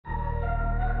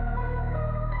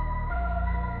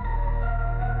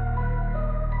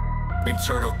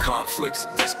Internal conflicts,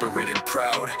 desperate and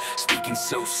proud, speaking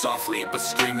so softly but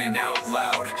screaming out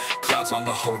loud. Clouds on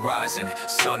the horizon,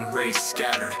 sun rays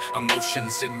scattered,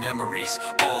 emotions and memories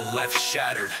all left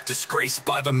shattered. Disgraced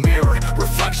by the mirror,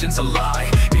 reflections a lie,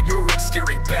 ignorance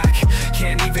staring back,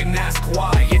 can't even ask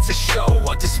why. It's a show,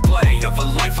 a display of a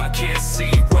life I can't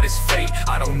see. What is fate?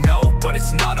 I don't know, but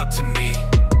it's not up to me.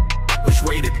 Which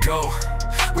way to go?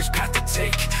 Which path to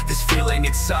take? This feeling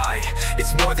inside,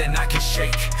 it's more than I can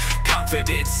shake.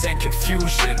 Confidence and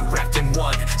confusion wrapped in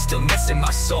one, still missing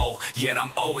my soul, yet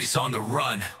I'm always on the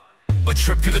run. A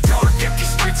trip through the dark, empty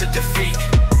streets of defeat,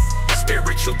 a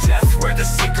spiritual death where the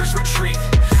seekers retreat.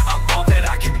 I'm all that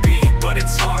I can be, but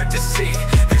it's hard to see.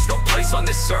 There's no place on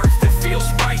this earth that feels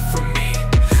right for me.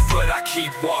 But I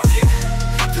keep walking,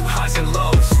 through highs and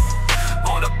lows,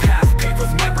 on a path paved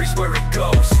with memories where it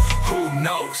goes. Who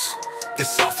knows?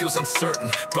 This all feels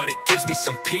uncertain, but it gives me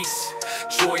some peace.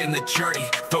 Joy in the journey,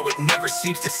 though it never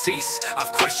seems to cease.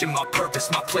 I've questioned my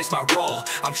purpose, my place, my role.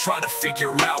 I'm trying to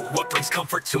figure out what brings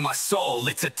comfort to my soul.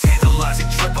 It's a tantalizing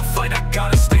trip, a fight, I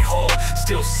gotta stay whole.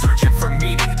 Still searching for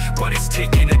meaning, but it's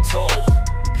taking a toll.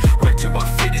 Where do I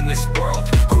fit in this world?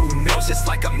 Who knows? It's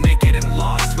like I'm naked and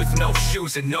lost, with no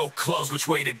shoes and no clothes. Which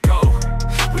way to go?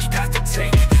 Which path to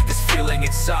take? This feeling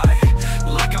inside,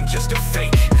 like I'm just a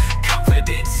fake.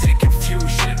 Confidence and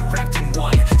confusion wrapped in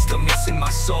one, still missing my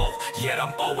soul, yet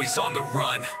I'm always on the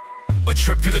run. A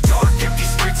trip through the dark, empty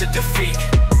streets of defeat,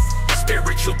 a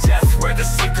spiritual death where the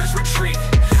seekers retreat.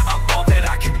 I'm all that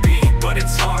I can be, but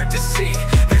it's hard to see.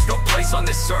 There's no place on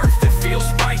this earth that feels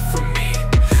right for me.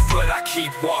 But I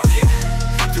keep walking,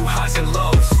 through highs and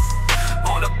lows,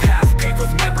 on a path paved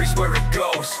with memories where it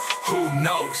goes. Who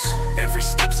knows? Every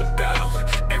step's a battle,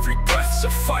 every breath's a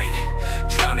fight.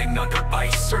 Drowning under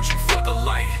ice, searching for the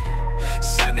light.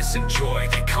 Sadness and joy,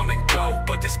 they come and go,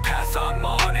 but this path I'm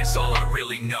on is all I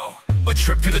really know. A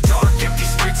trip through the dark, empty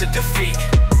streets of defeat,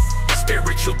 a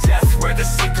spiritual death where the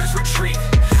seekers retreat.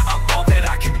 I'm all that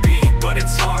I can be, but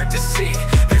it's hard to see.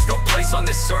 There's no place on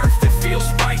this earth that feels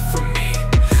right for me.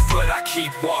 But I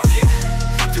keep walking,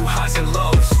 through highs and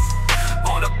lows,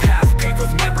 on a path paved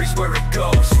with memories where it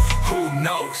goes. Who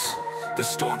knows? The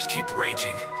storms keep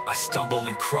raging, I stumble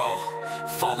and crawl,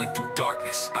 falling through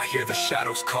darkness, I hear the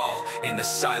shadows call. In the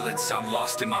silence, I'm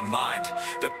lost in my mind.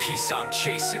 The peace I'm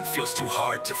chasing feels too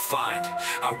hard to find.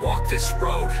 I walk this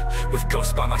road, with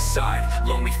ghosts by my side,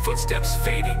 lonely footsteps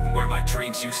fading, where my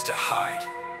dreams used to hide.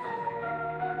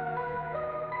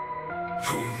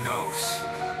 Who knows?